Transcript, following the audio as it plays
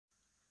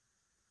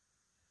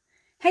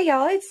Hey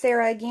y'all, it's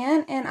Sarah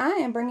again, and I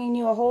am bringing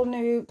you a whole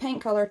new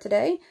paint color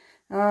today.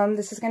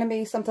 This is going to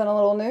be something a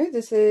little new.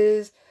 This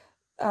is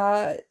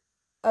a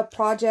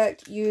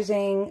project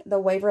using the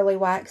Waverly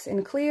Wax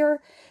in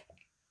Clear,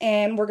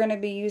 and we're going to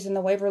be using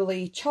the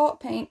Waverly Chalk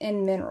Paint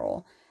in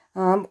Mineral.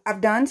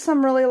 I've done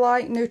some really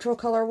light neutral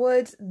color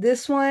woods.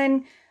 This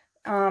one,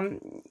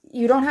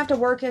 you don't have to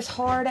work as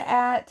hard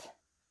at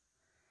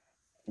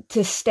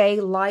to stay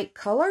light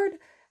colored.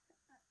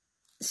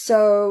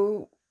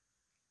 So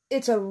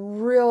it's a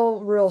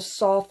real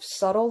soft,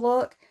 subtle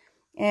look.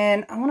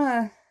 And I want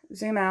to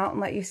zoom out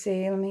and let you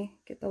see. Let me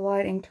get the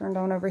lighting turned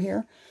on over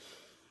here.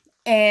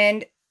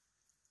 And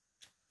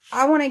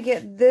I want to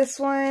get this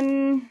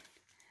one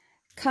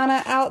kind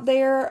of out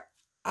there.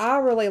 I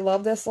really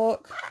love this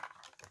look.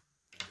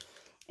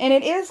 And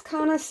it is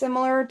kind of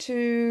similar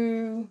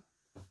to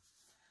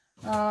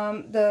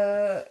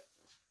the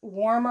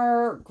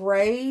warmer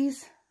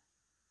grays.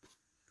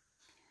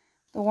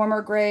 The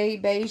warmer gray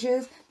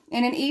beiges.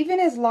 And even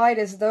as light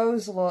as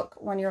those look,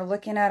 when you're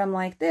looking at them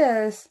like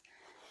this,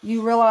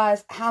 you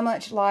realize how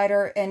much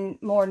lighter and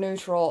more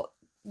neutral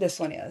this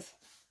one is.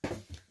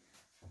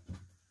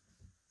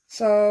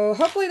 So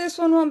hopefully this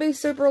one won't be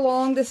super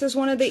long. This is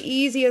one of the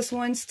easiest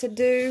ones to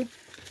do.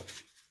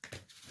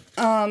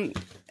 As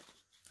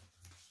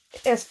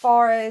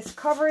far as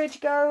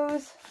coverage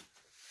goes,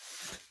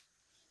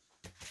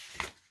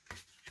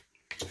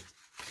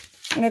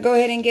 I'm going to go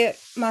ahead and get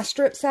my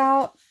strips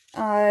out.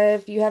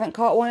 If you haven't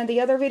caught one of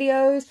the other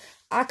videos,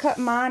 I cut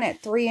mine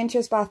at 3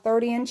 inches by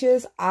 30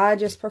 inches. I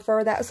just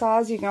prefer that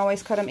size. You can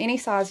always cut them any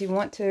size you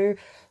want to,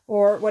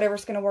 or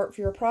whatever's going to work for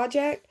your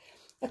project.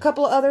 A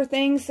couple of other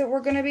things that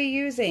we're going to be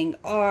using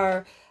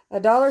are a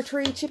Dollar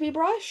Tree chippy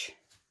brush.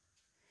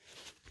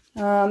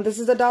 This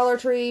is a Dollar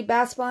Tree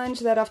bath sponge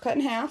that I've cut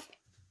in half.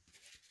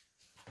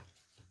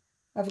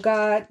 I've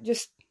got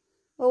just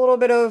a little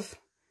bit of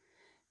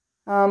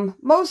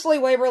mostly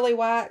Waverly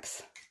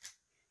Wax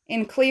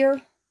in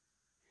Clear.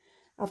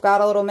 I've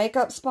got a little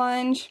makeup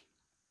sponge,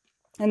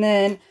 and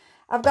then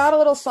I've got a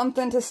little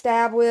something to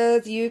stab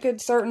with. You could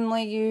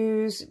certainly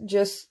use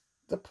just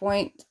the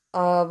point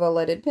of a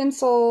leaded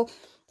pencil,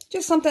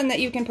 just something that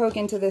you can poke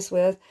into this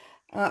with.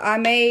 I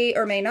may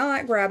or may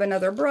not grab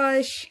another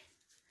brush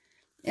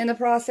in the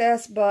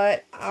process,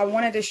 but I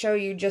wanted to show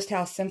you just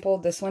how simple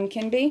this one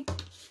can be.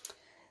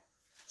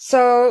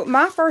 So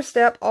my first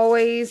step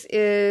always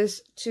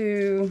is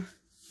to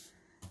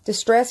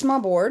distress my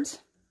boards.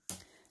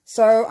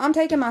 So I'm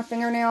taking my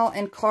fingernail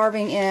and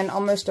carving in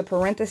almost a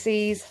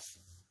parentheses,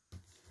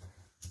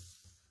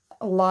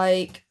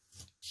 like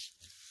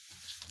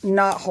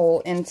knot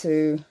hole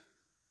into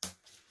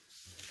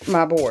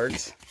my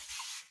boards.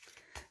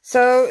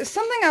 So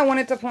something I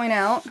wanted to point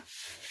out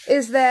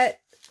is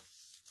that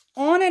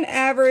on an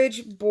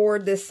average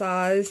board this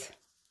size,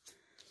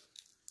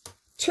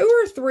 2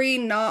 or 3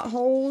 knot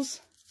holes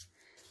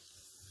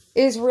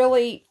is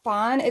really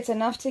fine. It's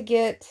enough to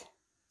get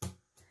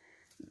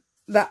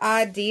the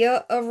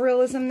idea of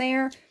realism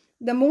there.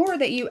 The more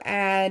that you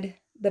add,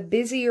 the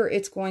busier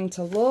it's going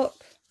to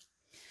look.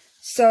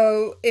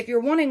 So if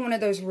you're wanting one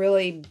of those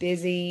really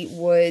busy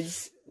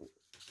woods,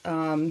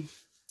 then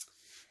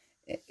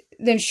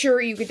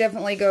sure, you could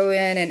definitely go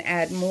in and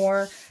add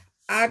more.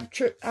 I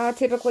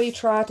typically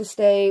try to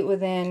stay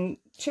within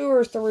 2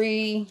 or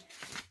 3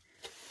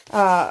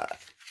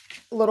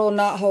 little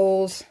knot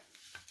holes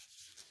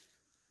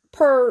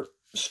per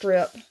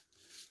strip.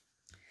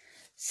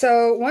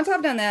 So once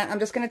I've done that, I'm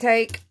just going to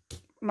take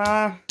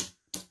my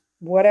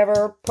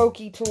whatever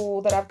pokey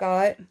tool that I've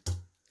got.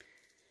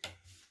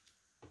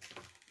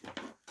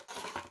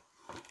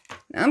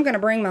 Now I'm going to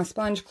bring my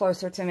sponge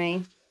closer to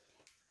me.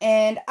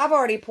 And I've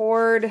already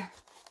poured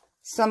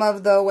some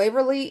of the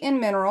Waverly in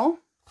Mineral.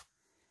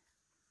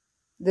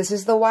 This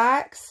is the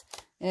wax.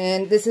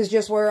 And this is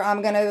just where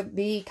I'm going to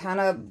be kind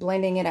of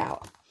blending it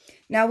out.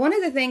 Now, one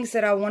of the things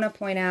that I want to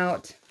point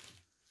out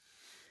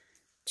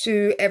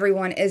to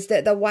everyone is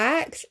that the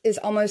wax is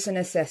almost a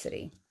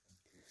necessity.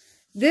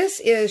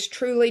 This is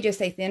truly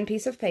just a thin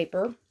piece of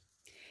paper.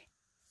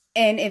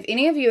 And if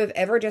any of you have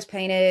ever just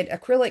painted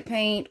acrylic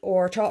paint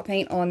or chalk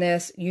paint on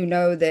this, you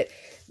know that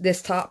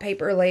this top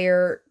paper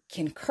layer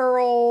can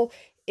curl.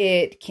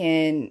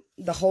 The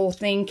whole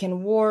thing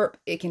can warp.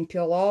 It can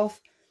peel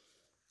off.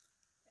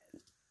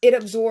 It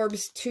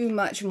absorbs too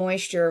much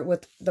moisture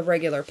with the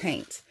regular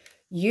paints.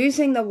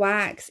 Using the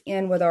wax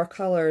in with our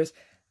colors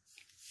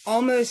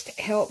almost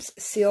helps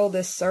seal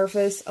this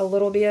surface a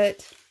little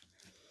bit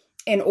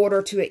in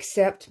order to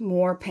accept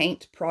more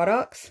paint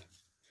products.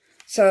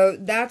 So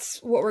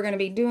that's what we're going to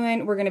be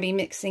doing. We're going to be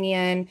mixing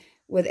in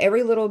with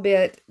every little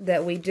bit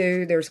that we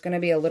do. There's going to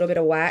be a little bit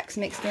of wax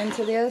mixed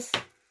into this.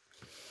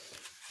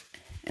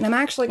 And I'm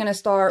actually going to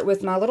start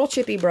with my little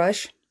chippy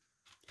brush.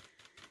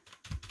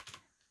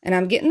 And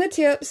I'm getting the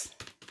tips,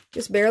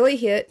 just barely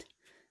hit.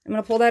 I'm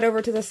going to pull that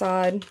over to the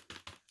side.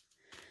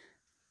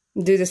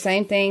 Do the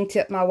same thing,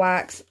 tip my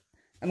wax.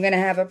 I'm going to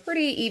have a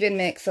pretty even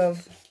mix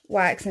of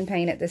wax and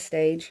paint at this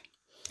stage.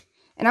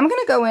 And I'm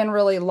going to go in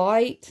really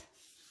light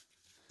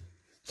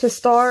to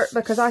start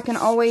because I can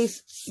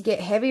always get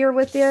heavier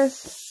with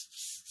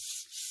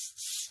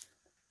this.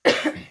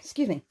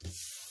 Excuse me.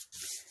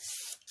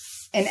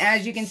 And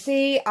as you can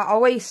see, I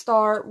always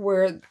start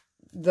where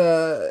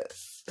the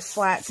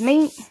slats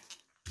meet.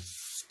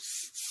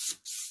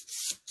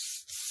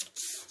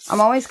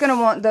 I'm always going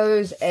to want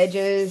those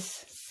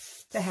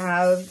edges to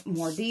have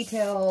more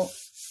detail,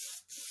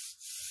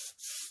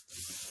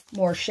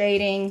 more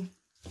shading.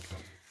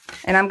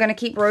 And I'm going to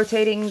keep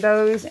rotating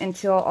those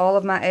until all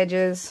of my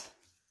edges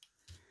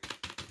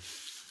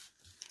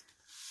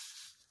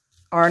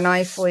are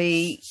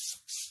nicely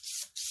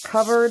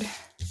covered.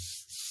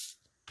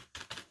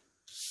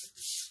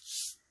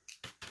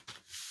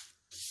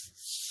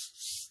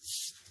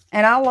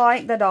 And I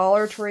like the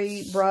Dollar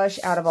Tree brush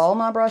out of all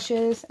my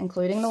brushes,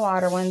 including the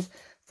wider ones,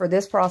 for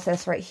this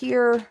process right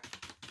here.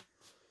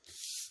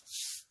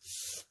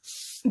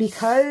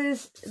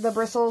 Because the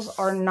bristles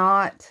are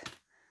not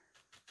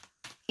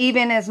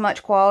even as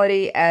much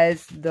quality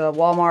as the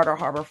Walmart or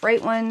Harbor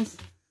Freight ones,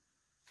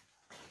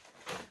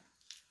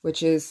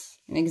 which is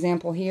an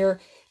example here.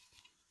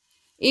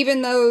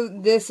 Even though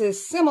this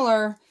is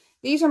similar,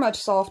 these are much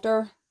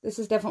softer. This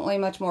is definitely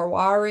much more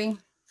wiry.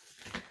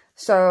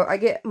 So I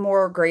get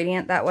more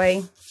gradient that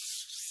way.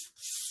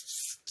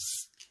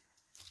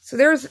 So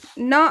there's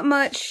not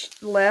much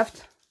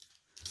left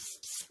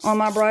on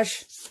my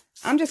brush.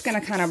 I'm just going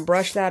to kind of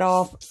brush that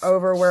off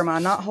over where my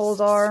knot holes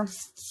are.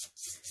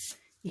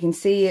 You can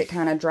see it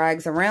kind of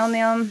drags around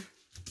them.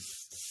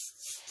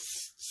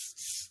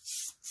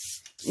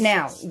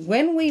 Now,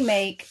 when we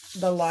make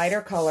the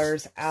lighter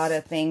colors out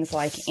of things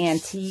like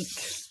antique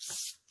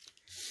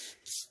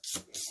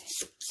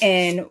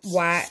and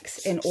wax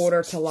in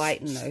order to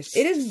lighten those,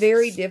 it is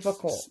very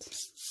difficult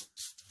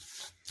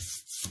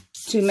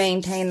to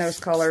maintain those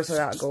colors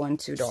without going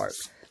too dark.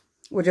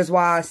 Which is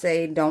why I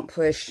say don't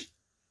push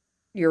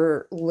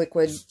your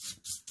liquid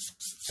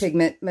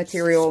pigment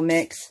material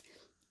mix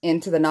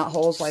into the knot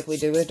holes like we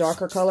do with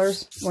darker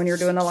colors when you're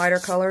doing the lighter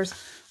colors.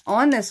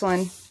 On this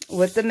one,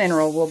 with the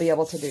mineral, we'll be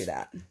able to do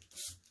that.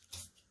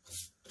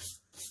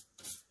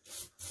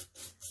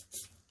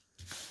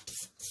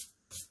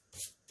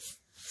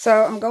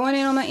 So I'm going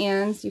in on the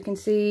ends. You can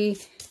see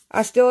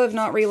I still have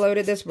not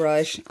reloaded this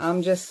brush.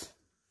 I'm just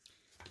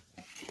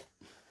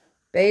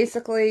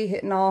basically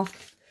hitting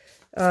off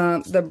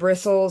the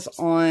bristles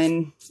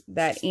on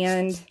that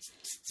end,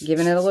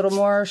 giving it a little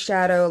more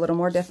shadow, a little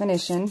more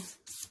definition.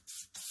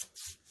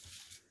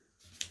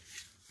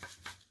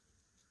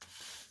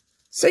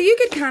 So you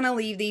could kind of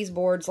leave these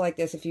boards like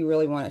this if you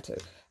really wanted to.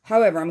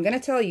 However, I'm going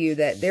to tell you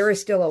that there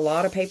is still a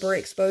lot of paper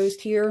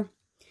exposed here.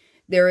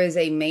 There is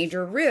a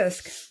major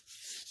risk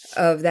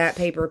of that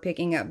paper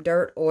picking up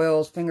dirt,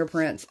 oils,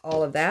 fingerprints,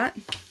 all of that.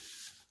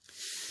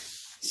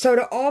 So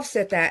to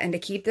offset that and to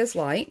keep this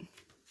light,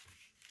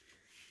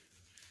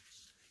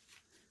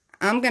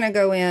 I'm going to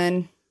go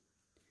in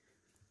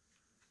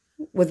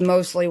with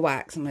mostly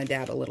wax. I'm going to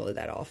dab a little of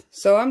that off.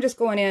 So I'm just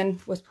going in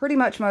with pretty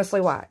much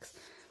mostly wax.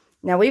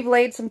 Now we've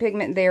laid some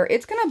pigment there.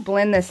 It's going to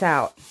blend this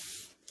out.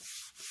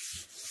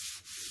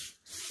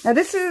 Now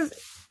this is,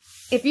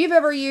 if you've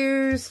ever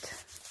used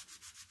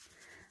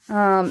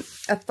a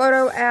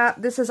photo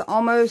app, this is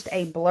almost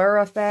a blur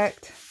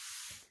effect.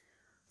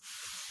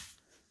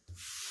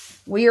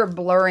 We are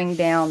blurring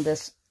down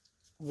this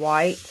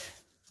white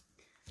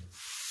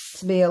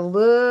to be a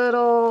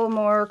little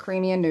more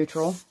creamy and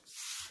neutral.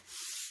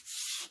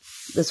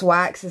 This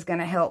wax is going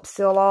to help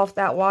seal off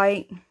that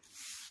white.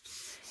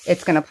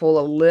 It's going to pull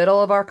a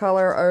little of our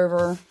color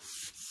over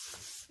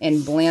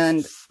and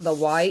blend the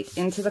white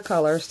into the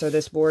color so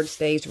this board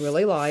stays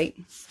really light.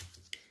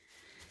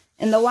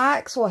 And the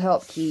wax will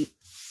help keep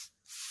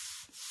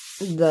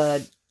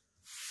the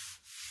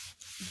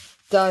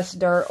dust,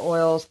 dirt,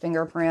 oils,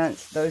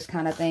 fingerprints, those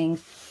kind of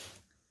things.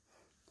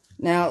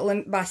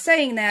 Now, by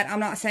saying that,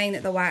 I'm not saying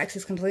that the wax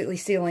is completely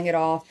sealing it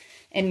off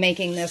and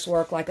making this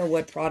work like a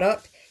wood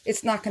product.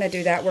 It's not going to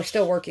do that. We're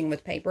still working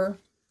with paper.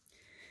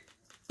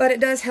 But it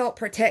does help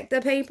protect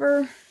the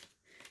paper.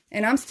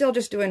 And I'm still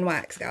just doing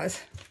wax,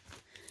 guys.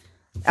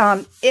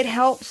 It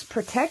helps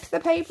protect the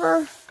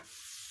paper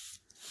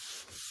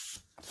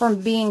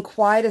from being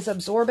quite as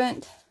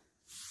absorbent.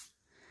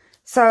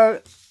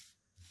 So,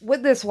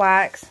 with this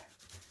wax,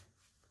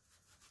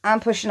 I'm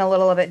pushing a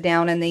little of it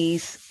down in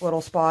these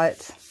little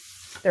spots.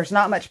 There's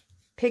not much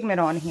pigment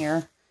on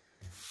here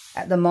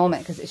at the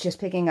moment because it's just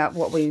picking up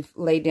what we've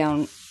laid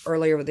down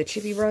earlier with the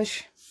chippy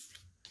brush.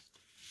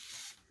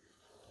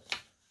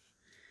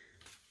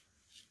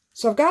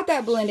 So I've got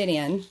that blended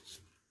in.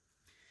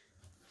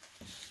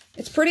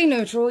 It's pretty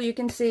neutral. You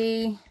can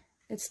see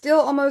it still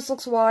almost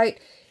looks white.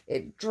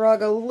 It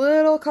drug a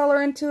little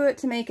color into it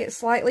to make it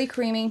slightly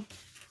creamy.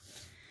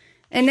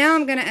 And now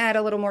I'm going to add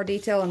a little more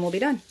detail and we'll be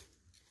done.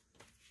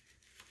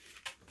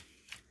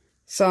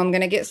 So I'm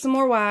going to get some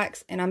more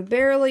wax and I'm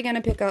barely going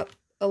to pick up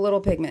a little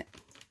pigment.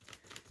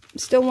 I'm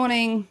still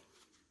wanting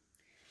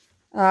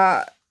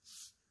a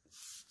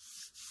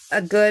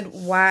good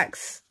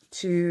wax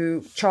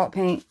to chalk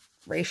paint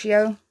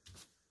ratio.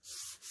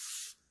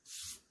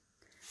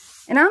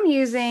 And I'm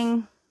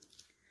using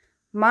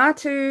my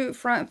 2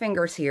 front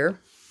fingers here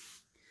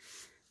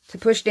to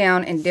push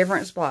down in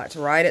different spots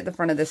right at the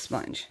front of this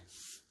sponge.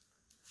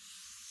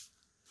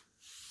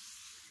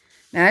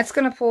 Now it's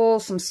going to pull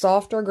some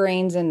softer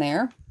grains in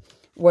there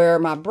where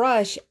my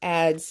brush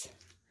adds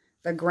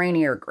the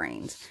grainier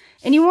grains.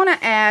 And you want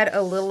to add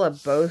a little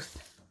of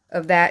both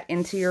of that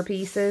into your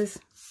pieces.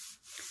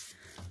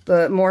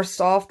 The more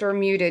softer,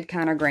 muted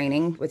kind of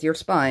graining with your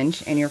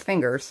sponge and your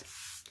fingers.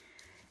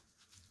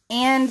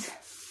 And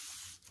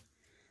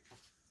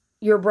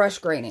your brush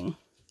graining.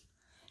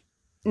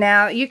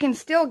 Now, you can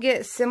still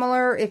get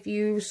similar if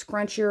you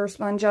scrunch your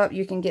sponge up.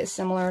 You can get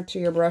similar to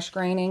your brush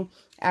graining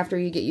after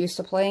you get used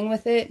to playing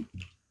with it.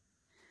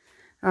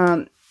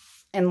 And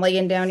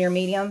laying down your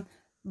medium.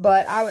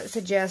 But I would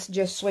suggest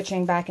just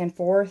switching back and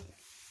forth.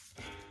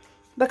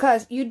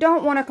 Because you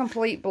don't want a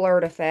complete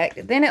blurred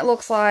effect. Then it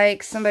looks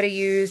like somebody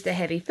used a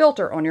heavy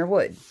filter on your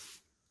wood.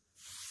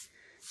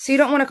 So you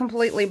don't want to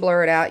completely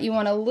blur it out. You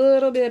want a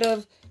little bit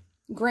of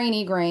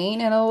grainy grain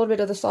and a little bit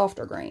of the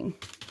softer grain.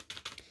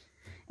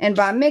 And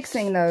by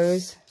mixing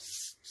those,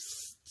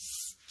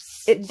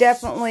 it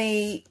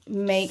definitely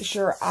makes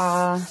sure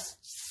I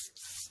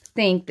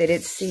think that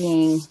it's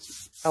seeing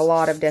a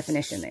lot of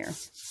definition there.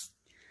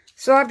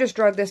 So I've just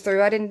drug this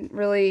through. I didn't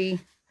really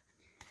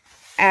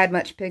add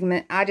much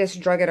pigment. I just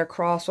drug it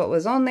across what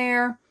was on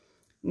there.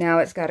 Now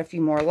it's got a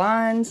few more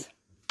lines.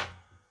 I'm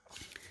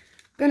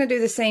going to do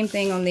the same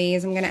thing on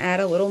these. I'm going to add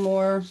a little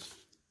more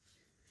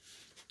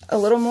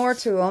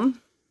to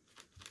them.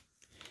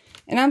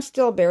 And I'm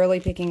still barely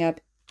picking up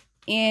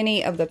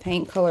any of the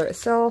paint color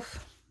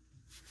itself.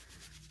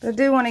 But I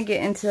do want to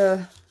get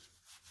into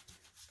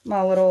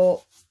my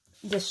little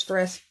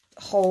distressed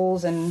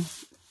holes and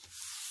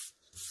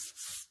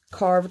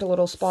carved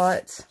little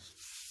spots.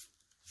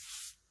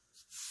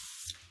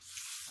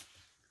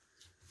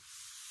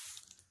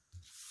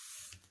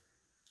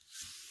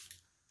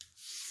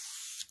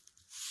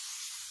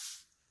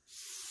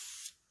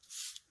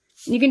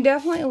 You can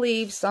definitely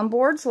leave some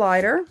boards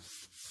lighter,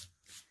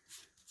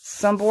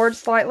 some boards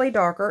slightly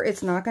darker.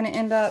 It's not going to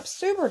end up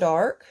super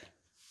dark,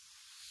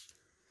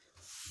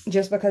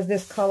 just because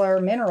this color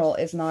mineral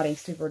is not a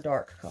super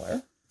dark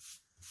color.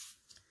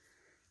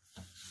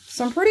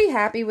 So I'm pretty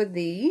happy with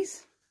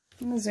these.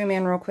 I'm going to zoom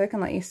in real quick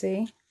and let you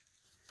see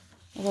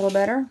a little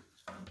better.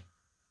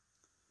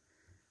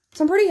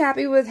 So I'm pretty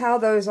happy with how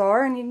those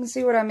are, and you can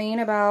see what I mean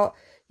about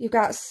you've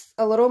got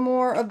a little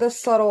more of the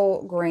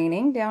subtle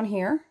graining down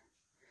here.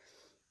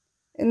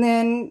 And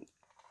then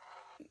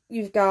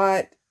you've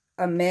got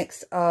a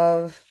mix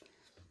of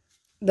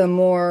the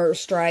more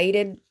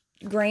striated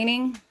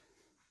graining.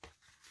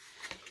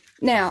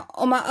 Now,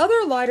 on my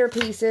other lighter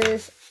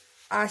pieces,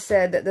 I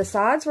said that the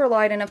sides were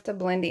light enough to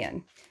blend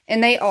in.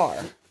 And they are.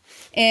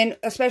 And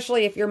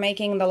especially if you're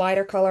making the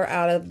lighter color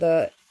out of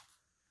the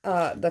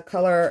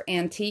color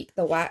Antique,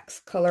 the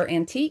wax color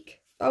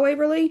Antique by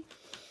Waverly.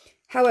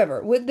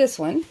 However, with this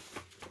one,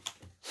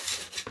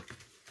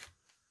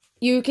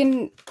 you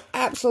can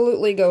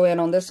absolutely go in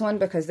on this one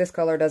because this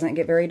color doesn't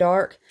get very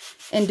dark.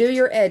 And do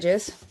your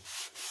edges.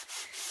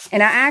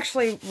 And I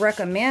actually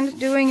recommend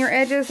doing your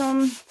edges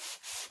on,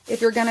 if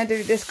you're going to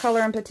do this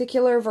color in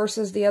particular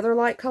versus the other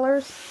light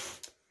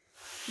colors.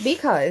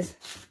 Because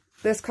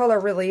this color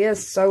really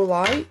is so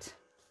light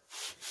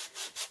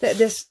that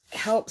this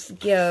helps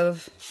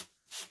give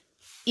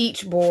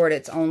each board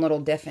its own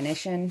little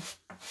definition.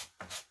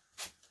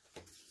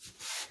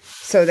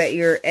 So that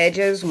your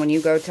edges, when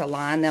you go to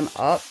line them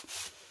up,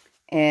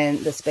 and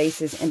the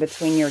spaces in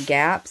between your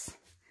gaps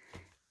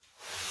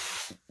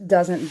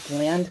doesn't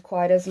blend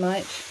quite as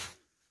much.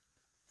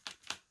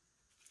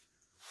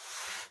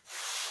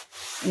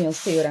 And you'll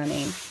see what I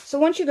mean. So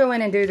once you go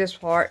in and do this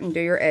part and do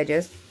your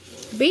edges,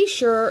 be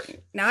sure,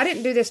 now I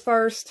didn't do this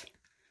first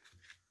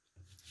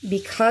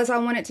because I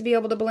want it to be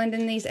able to blend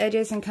in these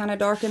edges and kind of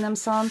darken them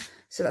some.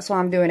 So that's why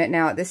I'm doing it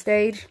now at this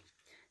stage.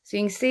 So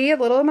you can see a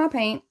little of my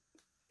paint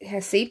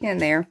has seeped in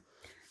there.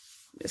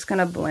 Just going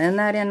to blend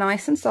that in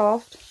nice and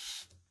soft.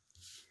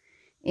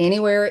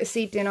 Anywhere it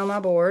seeped in on my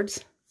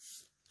boards.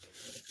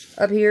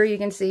 Up here you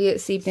can see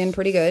it seeped in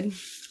pretty good. I'm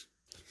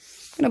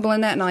going to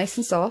blend that nice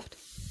and soft.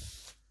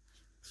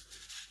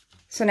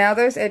 So now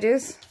those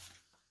edges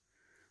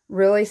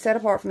really set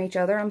apart from each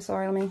other. I'm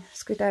sorry, let me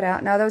scoot that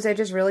out. Now those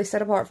edges really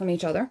set apart from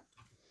each other.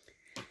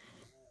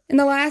 And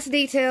the last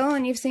detail,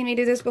 and you've seen me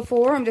do this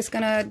before, I'm just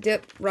going to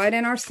dip right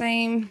in our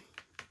same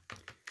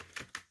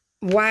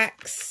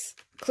wax,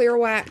 clear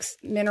wax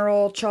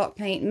mineral chalk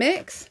paint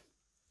mix.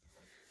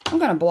 I'm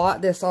going to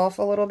blot this off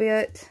a little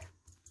bit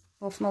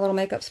off my little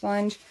makeup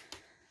sponge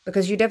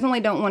because you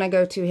definitely don't want to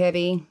go too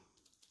heavy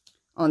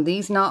on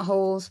these knot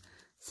holes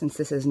since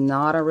this is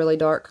not a really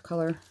dark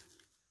color.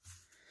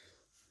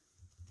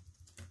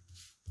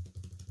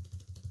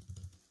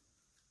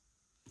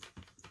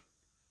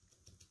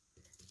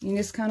 You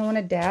just kind of want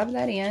to dab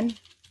that in.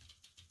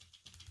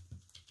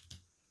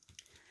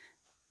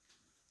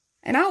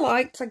 And I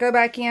like to go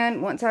back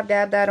in once I've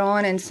dabbed that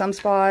on in some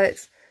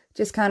spots,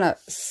 just kind of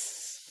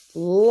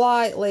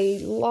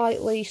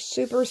lightly,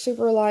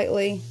 super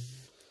lightly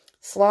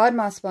slide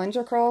my sponge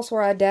across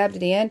where I dabbed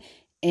it in,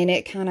 and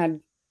it kind of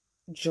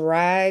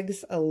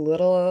drags a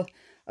little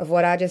of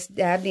what I just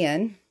dabbed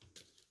in.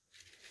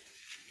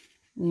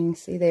 You can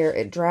see there,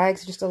 it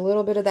drags just a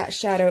little bit of that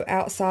shadow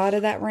outside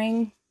of that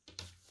ring.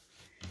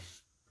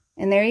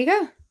 And there you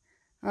go.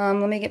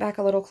 Let me get back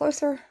a little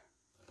closer.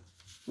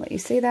 Let you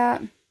see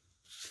that.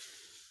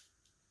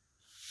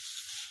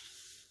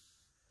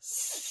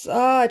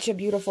 Such a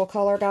beautiful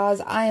color, guys.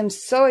 I am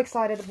so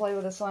excited to play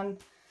with this one.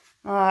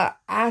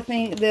 I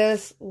think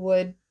this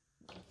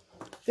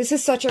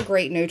is such a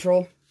great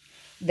neutral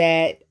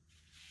that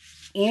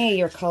any of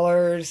your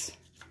colors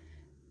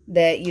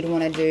that you'd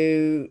want to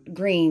do,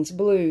 greens,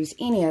 blues,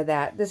 any of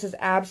that, this is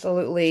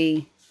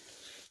absolutely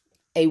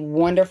a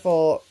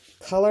wonderful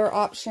color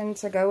option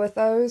to go with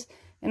those.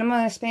 And I'm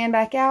going to span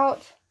back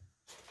out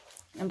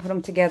and put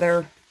them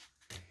together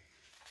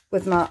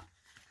with my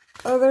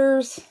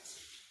others,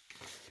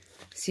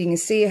 so you can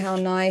see how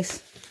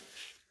nice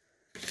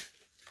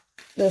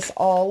this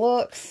all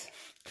looks.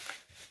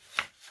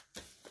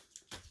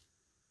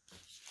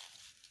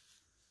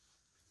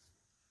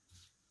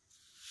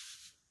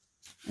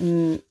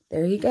 And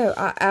there you go.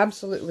 I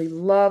absolutely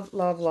love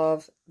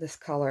this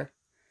color.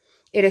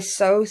 It is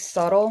so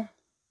subtle.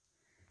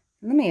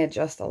 Let me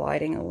adjust the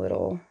lighting a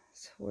little.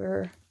 So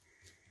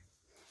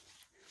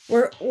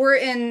we're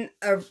in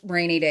a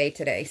rainy day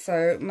today,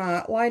 so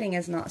my lighting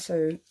is not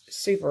so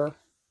super.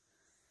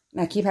 And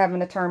I keep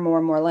having to turn more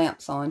and more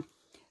lamps on.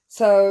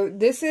 So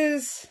this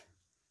is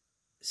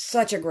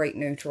such a great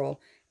neutral.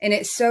 And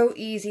it's so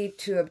easy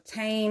to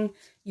obtain.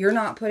 You're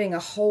not putting a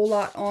whole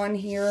lot on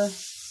here.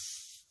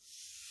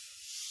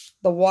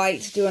 The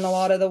white's doing a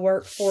lot of the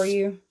work for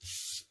you.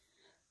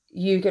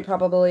 You could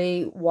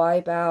probably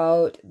wipe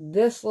out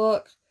this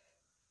look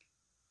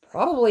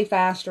probably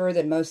faster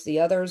than most of the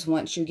others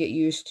once you get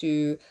used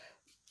to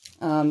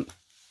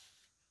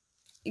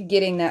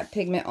getting that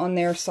pigment on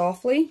there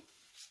softly.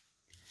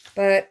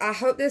 But I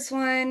hope this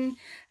one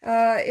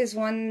is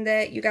one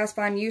that you guys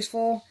find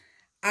useful.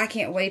 I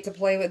can't wait to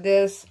play with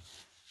this.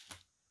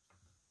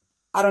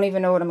 I don't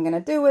even know what I'm going to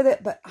do with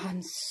it, but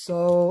I'm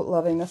so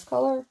loving this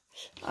color.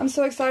 I'm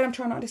so excited. I'm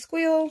trying not to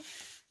squeal.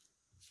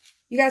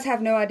 You guys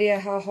have no idea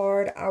how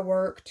hard I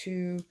work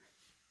to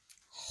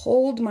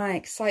hold my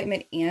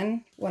excitement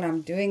in when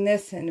I'm doing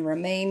this and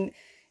remain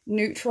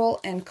neutral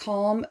and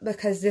calm,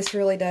 because this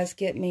really does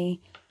get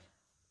me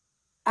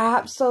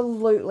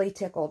absolutely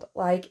tickled.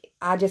 Like,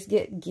 I just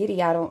get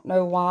giddy. I don't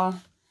know why.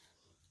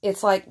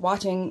 It's like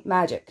watching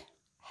magic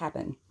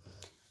happen.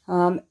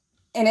 And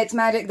it's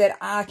magic that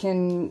I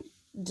can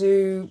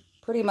do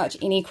pretty much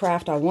any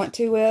craft I want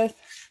to with.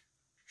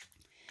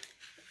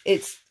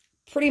 It's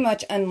pretty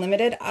much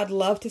unlimited. I'd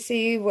love to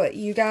see what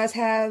you guys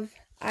have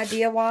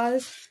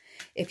idea-wise.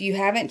 If you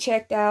haven't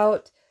checked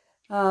out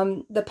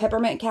the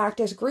Peppermint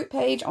Cactus group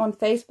page on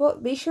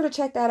Facebook, be sure to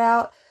check that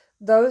out.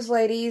 Those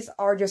ladies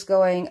are just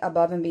going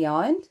above and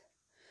beyond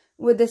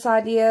with this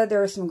idea.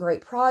 There are some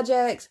great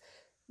projects.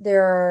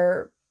 There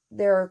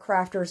are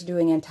crafters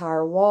doing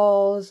entire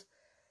walls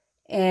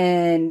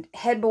and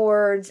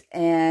headboards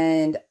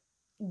and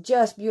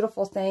just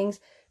beautiful things.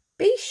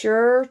 Be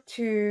sure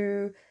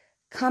to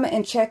come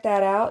and check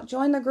that out.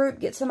 Join the group,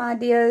 get some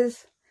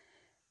ideas,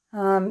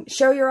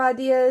 show your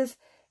ideas,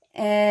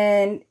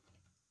 and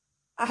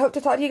I hope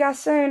to talk to you guys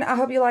soon. I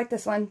hope you like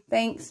this one.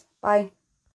 Thanks. Bye.